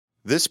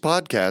This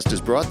podcast is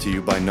brought to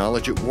you by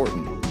Knowledge at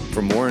Wharton.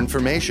 For more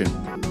information,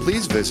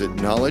 please visit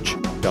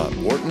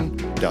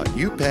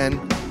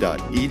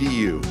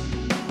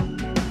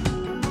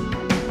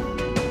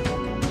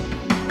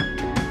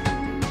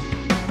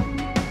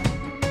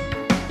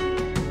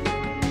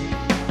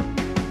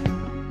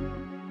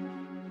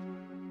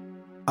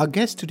Our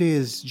guest today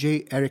is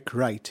J. Eric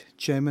Wright,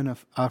 Chairman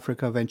of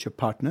Africa Venture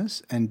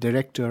Partners and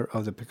Director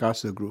of the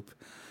Picasso Group.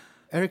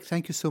 Eric,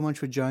 thank you so much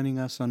for joining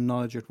us on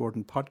Knowledge at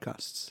Wharton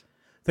podcasts.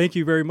 Thank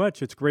you very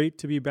much. It's great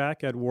to be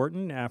back at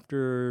Wharton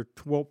after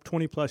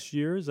 20 plus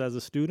years as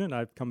a student.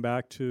 I've come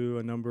back to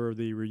a number of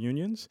the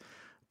reunions,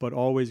 but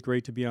always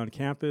great to be on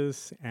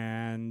campus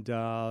and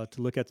to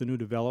look at the new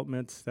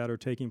developments that are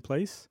taking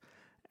place.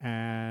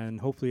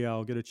 And hopefully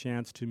I'll get a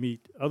chance to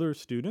meet other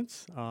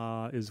students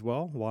as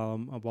well while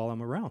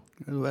I'm around.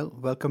 Well,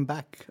 welcome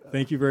back.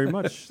 Thank you very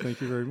much.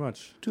 Thank you very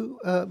much.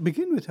 To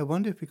begin with, I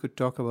wonder if we could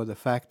talk about the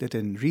fact that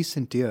in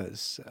recent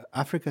years,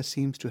 Africa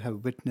seems to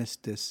have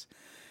witnessed this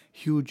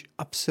huge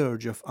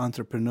upsurge of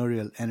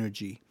entrepreneurial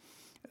energy.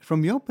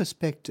 From your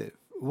perspective,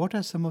 what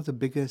are some of the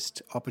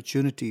biggest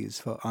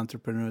opportunities for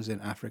entrepreneurs in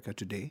Africa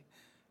today,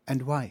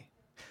 and why?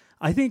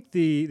 I think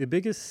the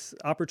biggest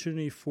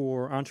opportunity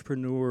for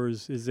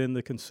entrepreneurs is in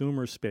the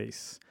consumer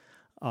space.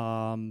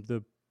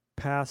 The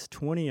past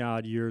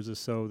 20-odd years or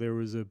so, there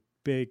was a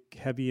big,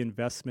 heavy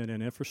investment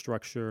in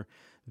infrastructure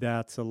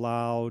that's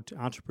allowed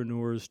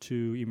entrepreneurs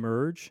to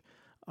emerge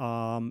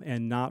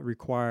and not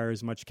require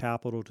as much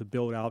capital to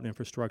build out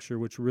infrastructure,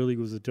 which really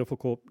was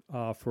difficult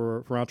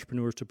for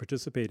entrepreneurs to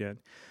participate in.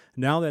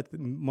 Now that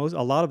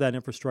a lot of that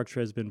infrastructure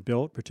has been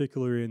built,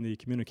 particularly in the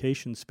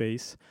communication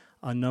space,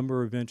 a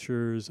number of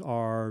ventures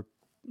are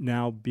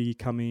now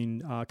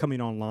coming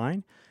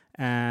online,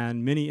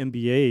 and many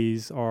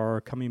MBAs are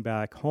coming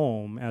back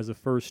home as a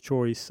first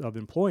choice of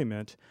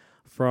employment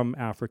from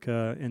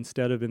Africa.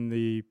 Instead of in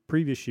the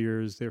previous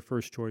years, their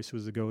first choice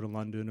was to go to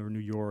London or New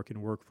York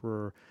and work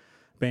for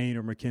Bain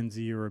or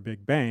McKinsey or a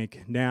big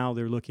bank. Now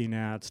they're looking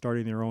at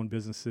starting their own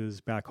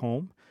businesses back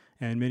home,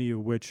 and many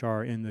of which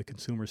are in the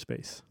consumer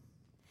space.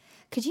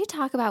 Could you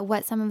talk about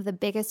what some of the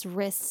biggest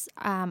risks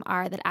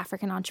are that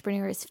African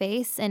entrepreneurs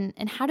face,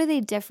 and how do they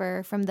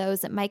differ from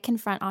those that might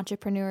confront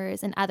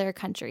entrepreneurs in other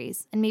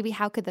countries? And maybe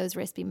how could those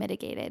risks be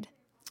mitigated?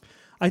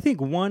 I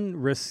think one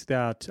risk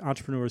that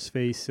entrepreneurs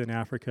face in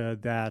Africa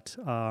that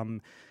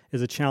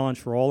is a challenge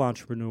for all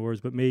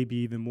entrepreneurs, but maybe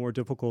even more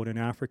difficult in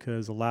Africa,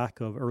 is a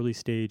lack of early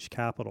stage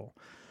capital.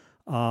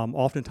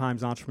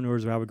 Oftentimes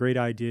entrepreneurs will have a great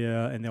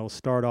idea and they'll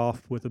start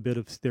off with a bit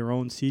of their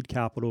own seed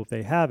capital if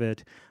they have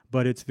it,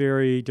 but it's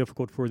very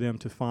difficult for them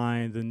to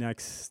find the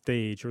next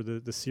stage or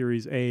the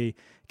Series A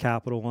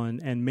capital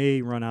and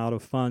may run out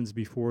of funds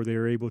before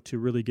they're able to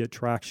really get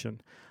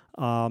traction.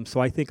 So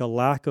I think a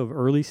lack of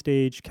early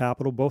stage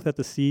capital, both at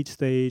the seed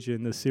stage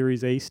and the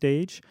Series A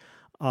stage,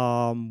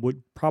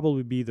 would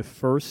probably be the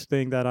first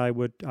thing that I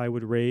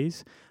would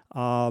raise.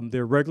 There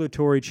are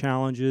regulatory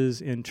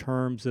challenges in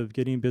terms of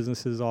getting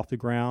businesses off the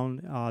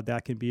ground.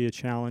 That can be a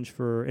challenge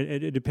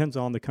it depends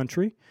on the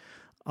country.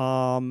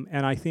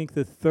 And I think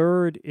the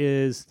third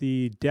is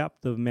the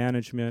depth of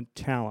management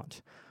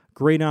talent.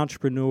 Great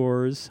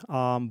entrepreneurs,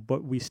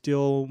 but we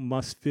still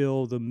must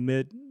fill the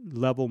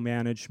mid-level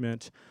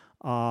management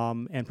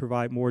and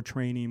provide more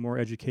training, more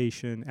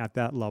education at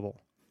that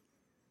level.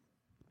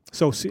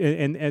 So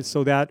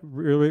that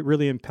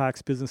really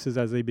impacts businesses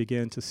as they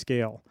begin to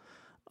scale.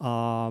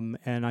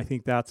 And I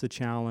think that's a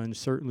challenge,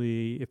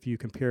 certainly if you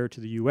compare it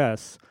to the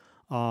U.S.,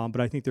 but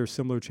I think there are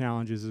similar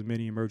challenges in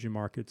many emerging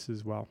markets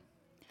as well.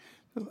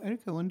 So,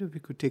 Eric, I wonder if we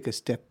could take a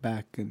step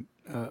back and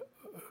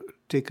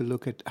take a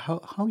look at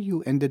how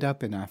you ended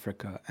up in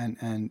Africa,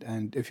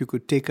 and if you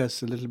could take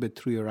us a little bit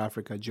through your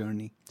Africa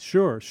journey.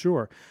 Sure.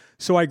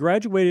 So I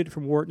graduated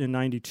from Wharton in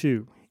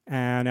 92.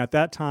 And at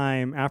that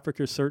time,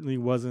 Africa certainly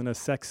wasn't a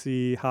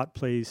sexy, hot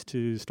place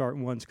to start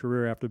one's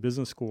career after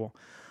business school.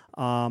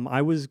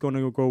 I was going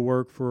to go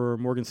work for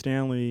Morgan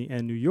Stanley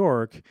in New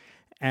York,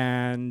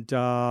 and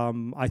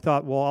I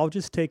thought, well, I'll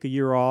just take a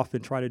year off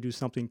and try to do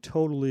something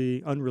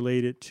totally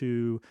unrelated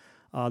to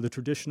the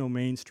traditional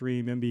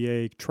mainstream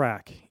MBA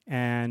track,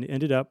 and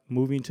ended up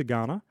moving to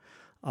Ghana.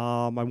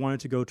 I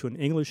wanted to go to an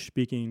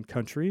English-speaking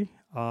country,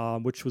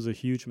 which was a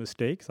huge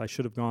mistake. I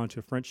should have gone to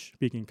a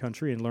French-speaking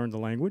country and learned the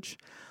language.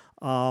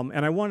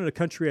 And I wanted a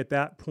country at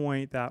that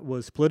point that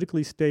was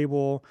politically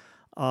stable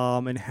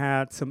and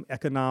had some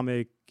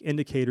economic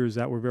indicators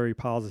that were very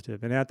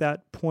positive. And at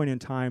that point in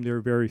time, there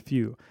were very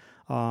few.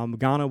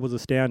 Ghana was a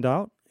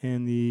standout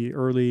in the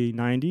early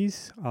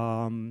 90s,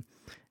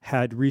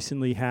 had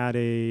recently had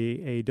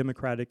a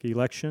democratic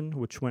election,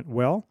 which went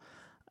well,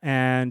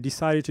 and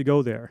decided to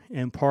go there,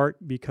 in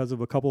part because of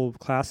a couple of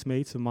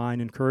classmates of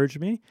mine encouraged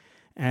me.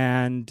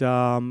 And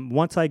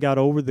once I got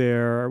over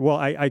there,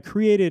 I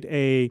created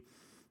a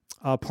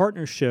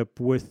partnership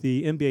with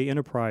the MBA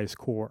Enterprise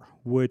Corps,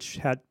 which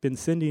had been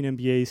sending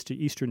MBAs to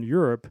Eastern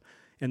Europe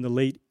in the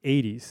late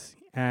 80s.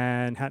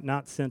 and had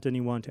not sent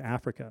anyone to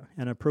Africa,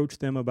 and approached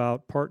them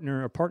about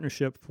a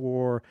partnership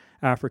for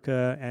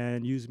Africa,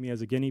 and used me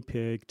as a guinea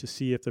pig to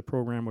see if the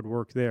program would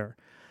work there.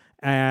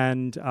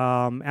 And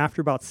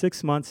after about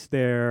 6 months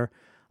there,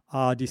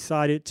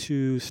 decided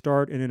to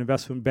start an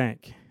investment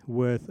bank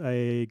with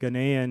a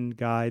Ghanaian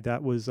guy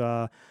that was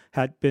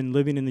had been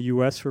living in the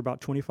U.S. for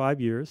about 25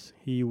 years.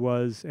 He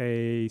was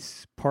a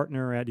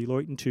partner at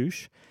Deloitte &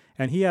 Touche,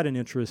 and he had an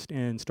interest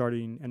in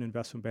starting an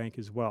investment bank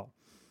as well.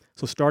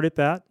 So started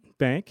that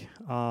bank,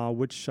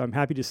 which I'm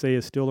happy to say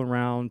is still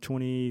around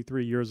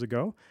 23 years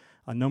ago.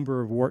 A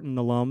number of Wharton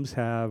alums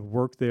have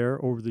worked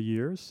there over the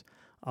years.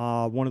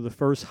 One of the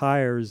first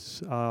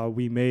hires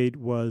we made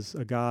was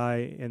a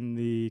guy in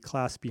the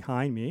class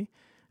behind me,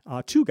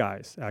 two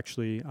guys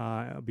actually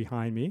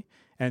behind me,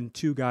 and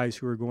two guys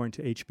who were going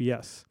to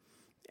HBS.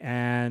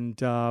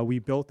 And we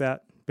built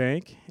that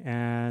bank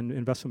and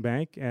investment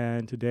bank,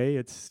 and today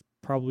it's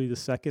probably the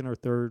second or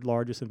third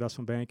largest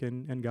investment bank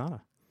in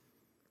Ghana.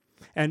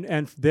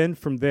 And then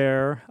from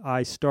there,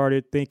 I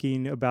started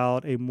thinking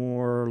about a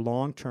more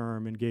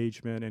long-term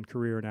engagement and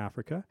career in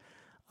Africa.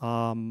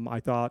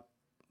 I thought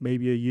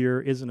maybe a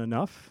year isn't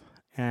enough,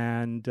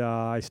 and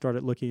I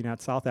started looking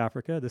at South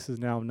Africa. This is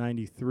now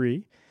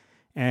 93,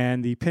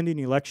 and the pending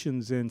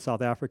elections in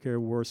South Africa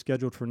were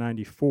scheduled for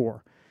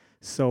 94.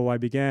 So I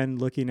began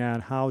looking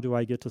at how do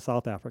I get to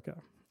South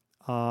Africa.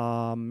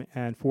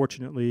 And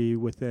fortunately,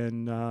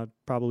 within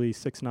probably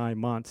 6-9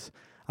 months,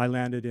 I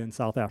landed in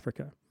South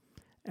Africa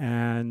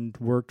and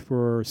worked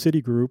for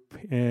Citigroup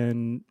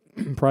in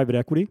private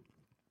equity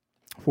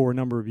for a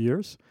number of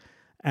years.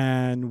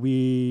 And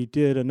we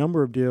did a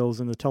number of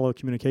deals in the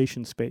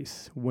telecommunications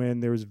space when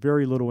there was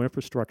very little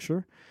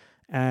infrastructure,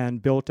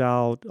 and built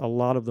out a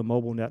lot of the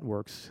mobile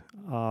networks.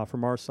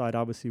 From our side,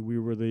 obviously, we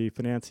were the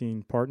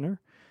financing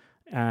partner,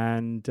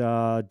 and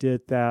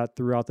did that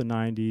throughout the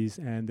 90s,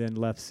 and then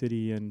left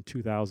Citi in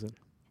 2000.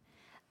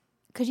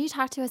 Could you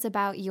talk to us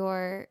about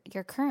your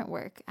current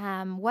work?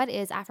 What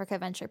is Africa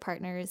Venture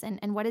Partners,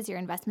 and what is your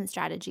investment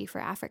strategy for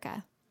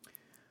Africa?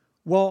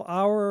 Well,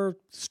 our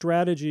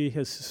strategy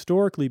has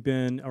historically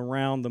been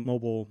around the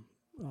mobile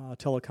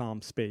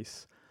telecom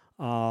space.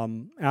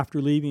 After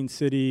leaving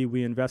Citi,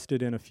 we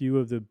invested in a few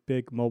of the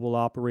big mobile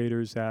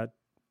operators that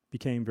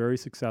became very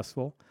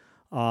successful.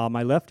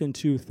 I left in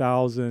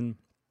 2000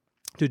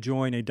 to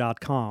join a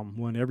 .com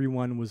when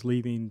everyone was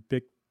leaving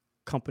big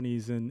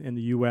companies in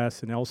the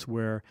U.S. and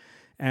elsewhere.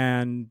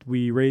 And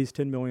we raised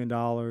 $10 million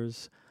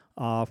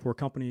for a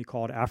company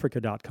called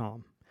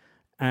Africa.com,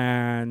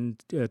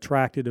 and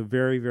attracted a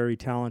very, very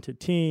talented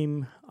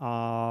team.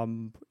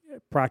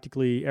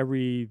 Practically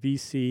every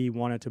VC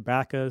wanted to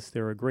back us.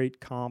 There were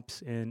great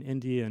comps in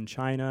India and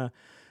China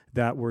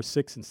that were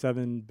 $6 and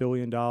 $7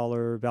 billion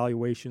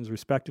valuations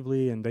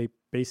respectively, and they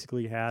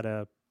basically had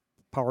a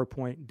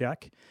PowerPoint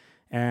deck.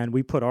 And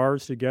we put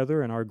ours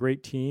together and our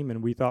great team,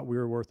 and we thought we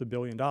were worth $1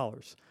 billion.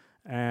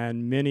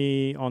 And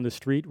many on the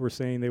street were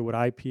saying they would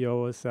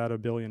IPO us at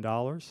 $1 billion.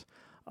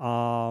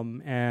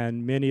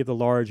 And many of the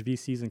large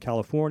VCs in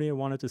California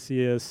wanted to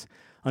see us.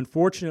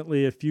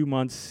 Unfortunately, a few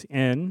months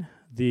in,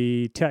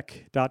 the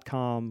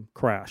tech.com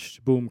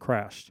crashed,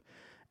 crashed.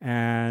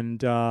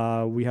 And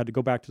we had to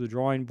go back to the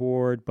drawing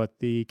board, but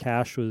the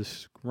cash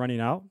was running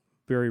out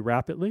very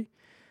rapidly.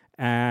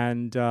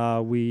 And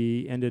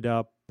we ended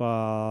up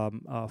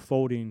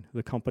folding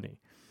the company.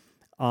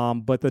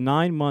 But the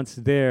 9 months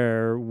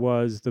there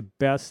was the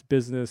best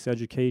business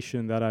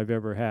education that I've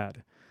ever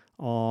had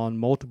on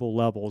multiple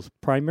levels,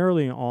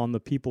 primarily on the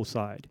people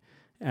side.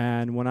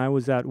 And when I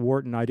was at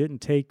Wharton, I didn't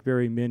take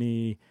very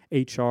many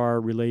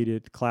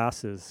HR-related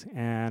classes.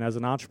 And as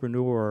an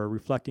entrepreneur,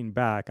 reflecting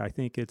back, I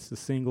think it's the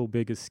single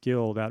biggest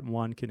skill that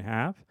one can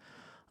have.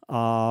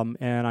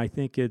 And I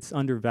think it's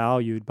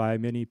undervalued by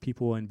many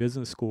people in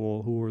business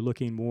school who are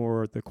looking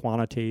more at the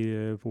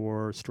quantitative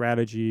or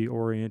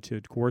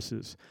strategy-oriented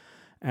courses.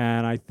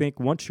 And I think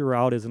once you're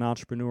out as an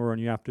entrepreneur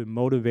and you have to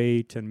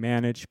motivate and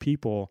manage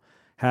people,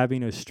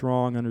 having a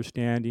strong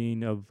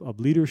understanding of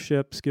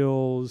leadership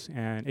skills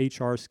and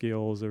HR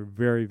skills are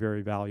very,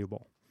 very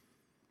valuable.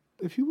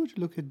 If you were to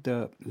look at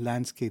the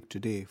landscape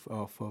today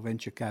for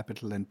venture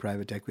capital and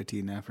private equity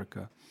in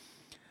Africa,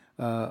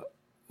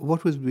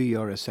 what would be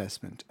your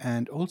assessment?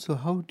 And also,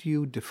 how do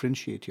you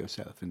differentiate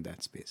yourself in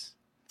that space?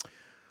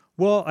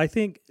 Well, I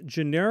think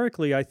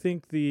generically, I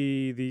think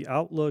the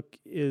outlook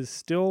is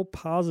still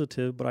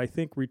positive, but I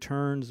think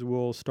returns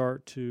will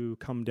start to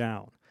come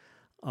down.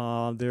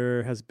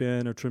 There has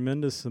been a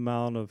tremendous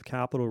amount of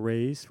capital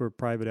raised for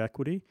private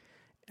equity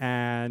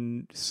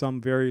and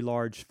some very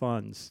large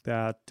funds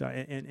that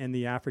in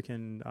the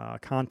African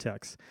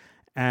context.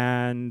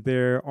 And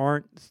there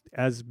aren't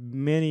as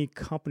many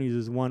companies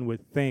as one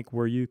would think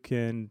where you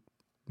can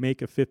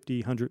make a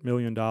 $50, $100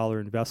 million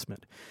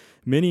investment.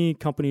 Many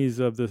companies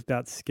of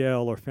that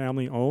scale are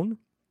family-owned,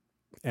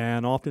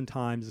 and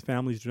oftentimes the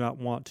families do not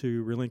want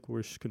to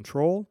relinquish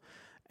control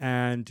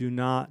and do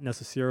not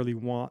necessarily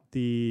want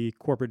the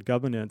corporate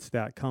governance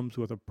that comes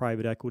with a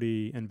private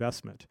equity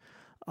investment.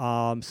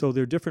 So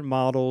there are different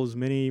models.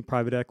 Many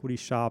private equity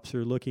shops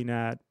are looking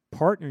at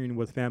partnering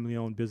with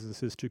family-owned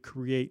businesses to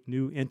create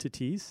new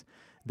entities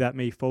that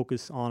may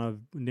focus on a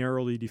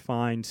narrowly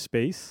defined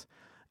space.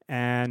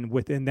 And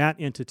within that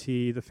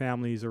entity, the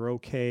families are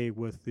okay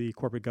with the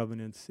corporate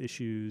governance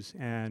issues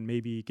and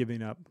maybe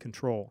giving up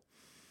control.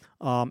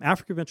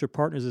 Africa Venture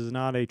Partners is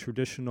not a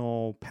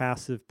traditional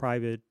passive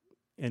private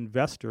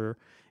investor.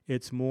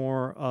 It's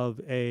more of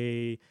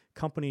a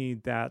company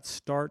that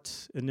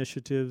starts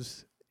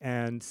initiatives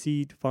and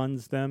seed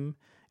funds them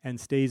and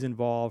stays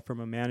involved from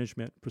a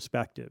management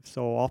perspective.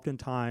 So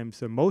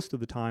oftentimes, most of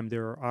the time,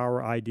 they're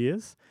our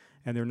ideas,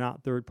 and they're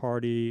not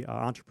third-party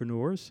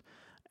entrepreneurs.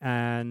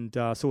 And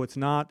so it's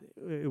not,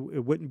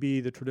 it wouldn't be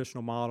the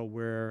traditional model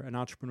where an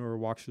entrepreneur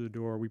walks through the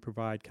door, we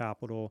provide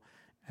capital,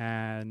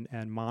 and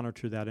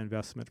monitor that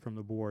investment from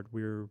the board.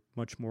 We're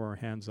much more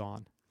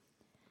hands-on.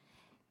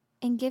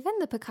 And given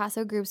the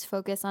Picasso Group's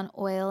focus on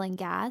oil and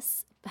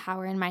gas,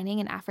 power and mining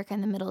in Africa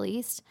and the Middle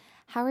East,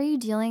 how are you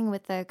dealing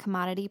with the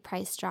commodity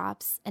price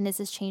drops? And is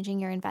this changing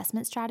your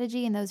investment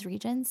strategy in those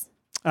regions?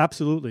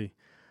 Absolutely.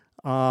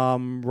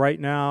 Right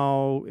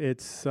now,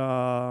 it's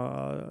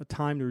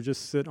time to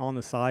just sit on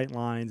the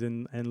sidelines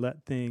and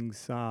let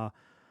things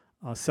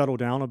settle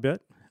down a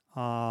bit.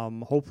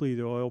 Hopefully,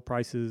 the oil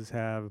prices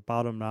have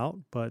bottomed out,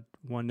 but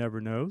one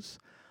never knows.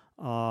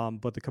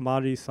 But the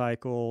commodity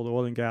cycle, the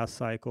oil and gas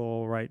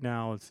cycle, right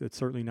now, it's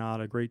certainly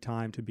not a great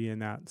time to be in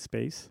that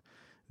space.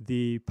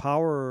 The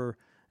power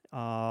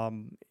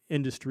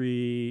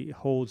industry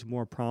holds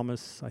more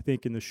promise, I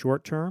think, in the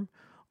short term,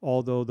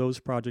 although those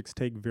projects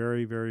take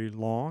very, very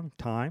long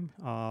time.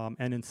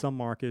 And in some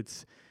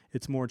markets,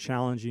 it's more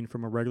challenging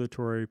from a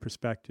regulatory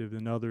perspective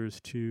than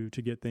others to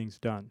get things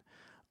done.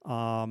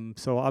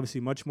 So obviously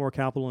much more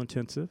capital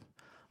intensive,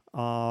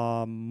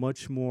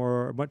 much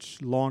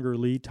longer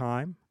lead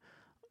time.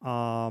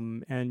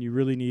 And you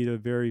really need a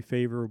very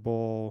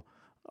favorable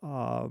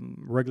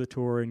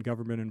regulatory and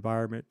government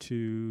environment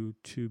to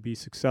be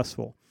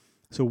successful.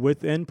 So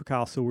within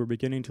Picasso, we're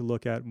beginning to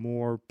look at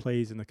more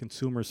plays in the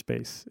consumer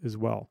space as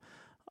well.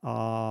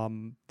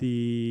 And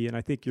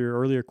I think your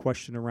earlier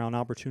question around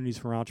opportunities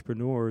for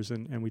entrepreneurs,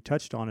 and we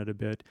touched on it a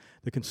bit,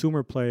 the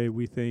consumer play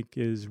we think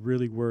is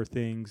really where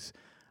things,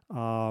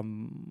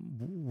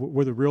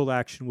 where the real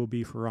action will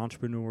be for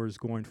entrepreneurs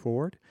going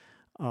forward.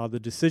 The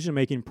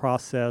decision-making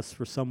process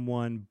for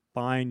someone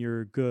buying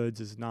your goods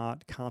is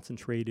not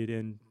concentrated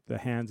in the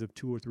hands of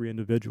 2 or 3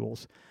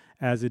 individuals,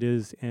 as it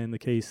is in the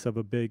case of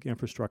a big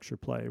infrastructure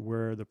play,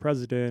 where the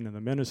president and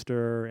the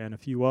minister and a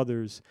few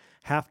others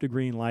have to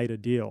green light a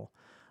deal.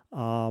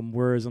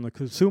 Whereas in the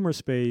consumer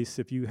space,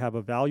 if you have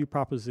a value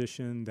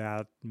proposition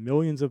that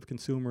millions of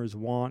consumers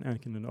want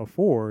and can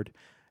afford,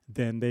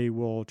 then they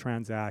will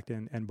transact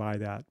and buy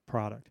that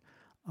product.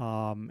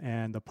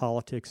 And the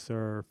politics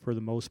are, for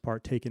the most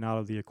part, taken out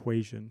of the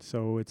equation.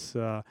 So it's,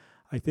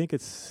 I think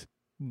it's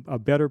a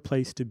better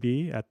place to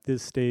be at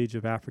this stage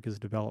of Africa's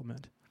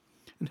development.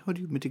 And how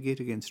do you mitigate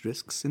against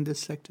risks in this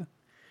sector?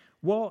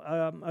 Well,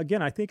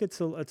 again, I think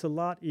it's a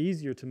lot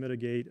easier to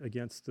mitigate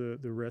against the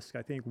risk.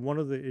 I think one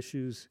of the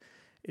issues,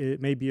 it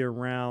may be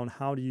around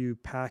how do you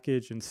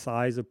package and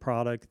size a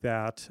product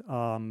that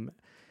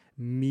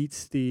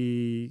meets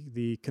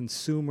the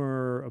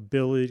consumer's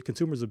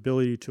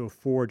ability to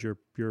afford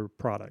your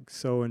product.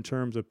 So in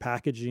terms of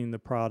packaging the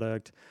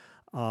product,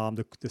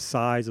 the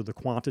size of the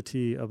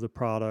quantity of the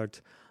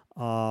product,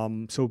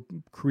 so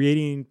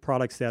creating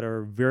products that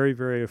are very,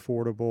 very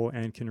affordable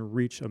and can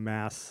reach a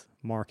mass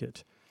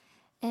market.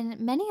 And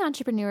many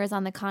entrepreneurs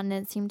on the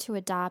continent seem to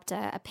adopt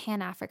a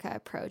Pan-Africa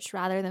approach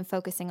rather than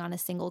focusing on a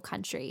single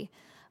country.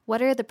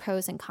 What are the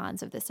pros and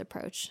cons of this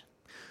approach?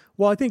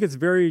 Well, I think it's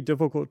very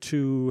difficult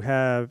to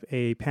have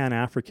a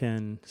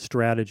Pan-African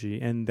strategy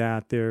in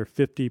that there are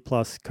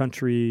 50-plus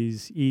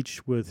countries,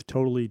 each with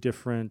totally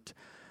different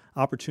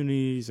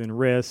opportunities and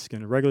risk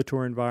and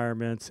regulatory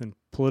environments and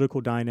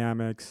political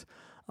dynamics,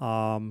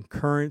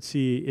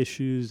 currency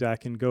issues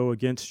that can go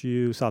against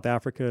you. South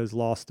Africa has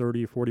lost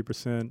 30 or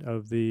 40%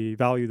 of the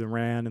value of the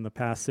rand in the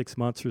past 6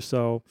 months or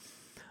so.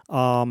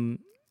 And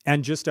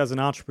just as an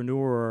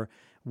entrepreneur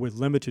with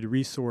limited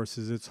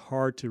resources, it's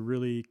hard to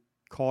really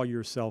call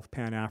yourself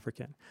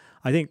Pan-African.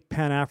 I think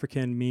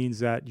Pan-African means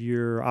that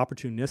you're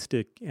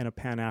opportunistic in a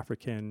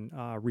Pan-African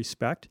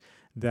respect,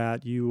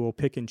 that you will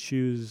pick and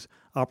choose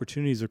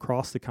opportunities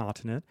across the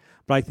continent.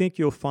 But I think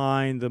you'll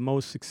find the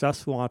most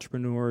successful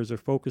entrepreneurs are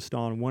focused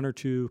on 1 or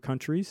 2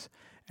 countries,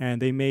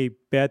 and they may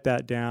bed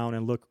that down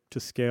and look to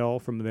scale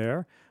from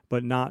there,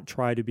 but not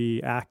try to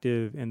be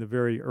active in the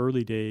very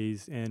early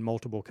days in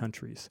multiple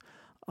countries.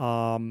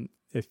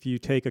 If you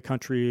take a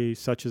country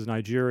such as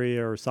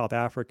Nigeria or South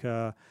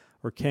Africa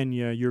or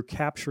Kenya, you're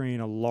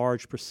capturing a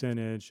large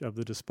percentage of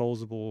the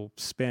disposable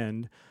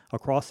spend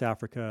across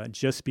Africa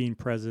just being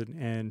present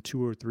in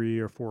 2 or 3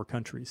 or 4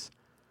 countries.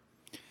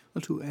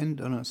 Well, to end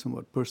on a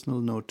somewhat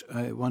personal note,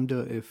 I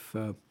wonder if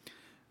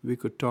we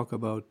could talk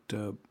about,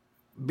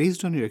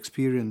 based on your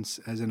experience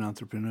as an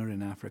entrepreneur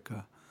in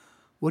Africa,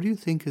 what do you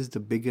think is the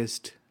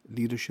biggest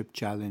leadership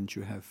challenge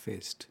you have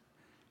faced?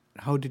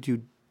 how did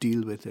you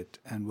deal with it,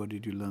 and what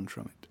did you learn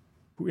from it?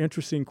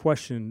 Interesting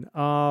question.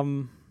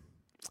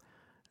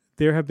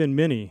 There have been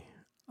many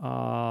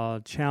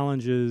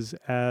challenges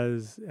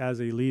as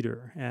a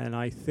leader, and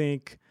I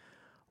think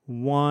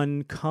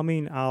one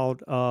coming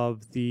out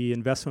of the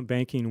investment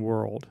banking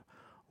world,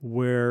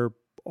 where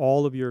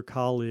all of your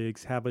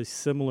colleagues have a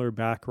similar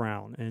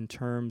background in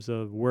terms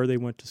of where they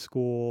went to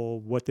school,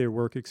 what their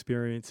work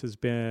experience has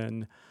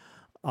been,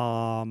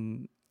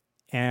 and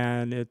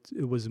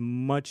it was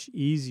much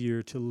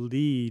easier to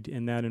lead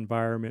in that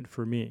environment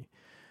for me.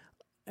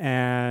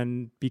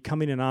 And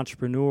becoming an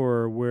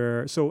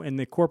entrepreneur so in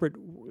the corporate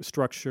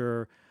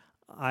structure,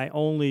 I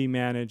only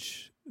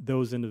manage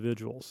those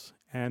individuals,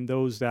 and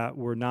those that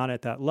were not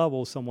at that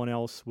level, someone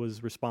else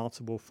was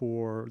responsible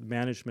for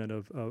management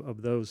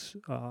of those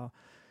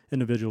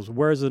individuals.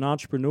 Whereas an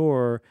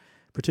entrepreneur,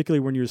 particularly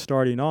when you're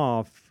starting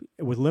off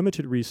with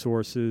limited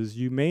resources,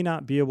 you may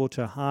not be able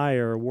to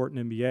hire a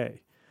Wharton MBA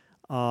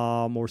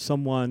or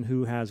someone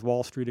who has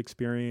Wall Street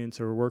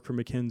experience or worked for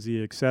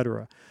McKinsey, et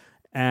cetera.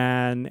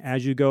 And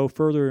as you go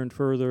further and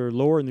further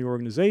lower in the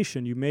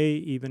organization, you may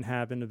even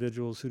have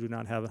individuals who do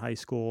not have a high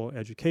school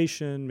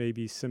education, may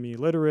be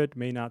semi-literate,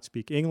 may not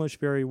speak English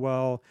very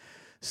well.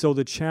 So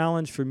the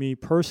challenge for me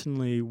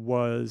personally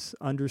was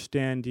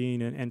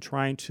understanding and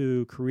trying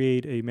to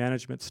create a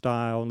management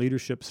style and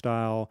leadership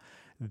style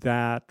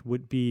that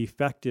would be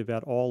effective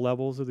at all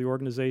levels of the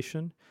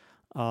organization.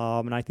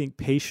 And I think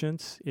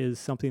patience is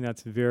something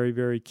that's very,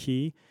 very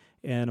key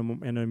in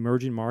an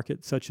emerging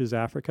market such as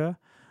Africa.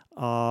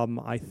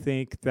 I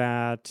think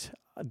that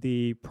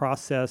the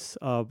process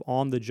of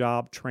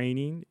on-the-job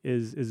training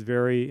is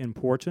very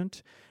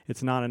important.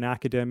 It's not an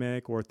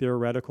academic or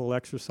theoretical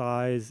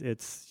exercise.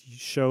 It's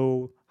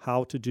show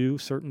how to do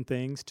certain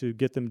things to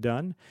get them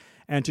done,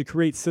 and to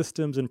create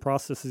systems and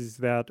processes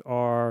that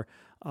are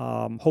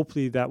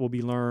hopefully that will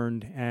be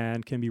learned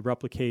and can be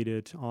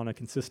replicated on a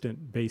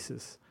consistent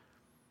basis.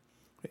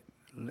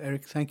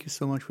 Eric, thank you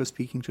so much for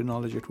speaking to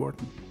Knowledge at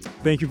Wharton.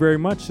 Thank you very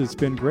much. It's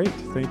been great.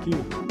 Thank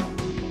you.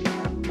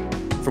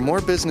 For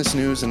more business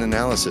news and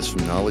analysis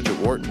from Knowledge at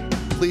Wharton,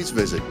 please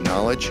visit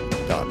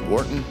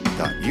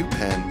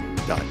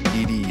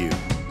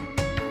knowledge.wharton.upenn.edu.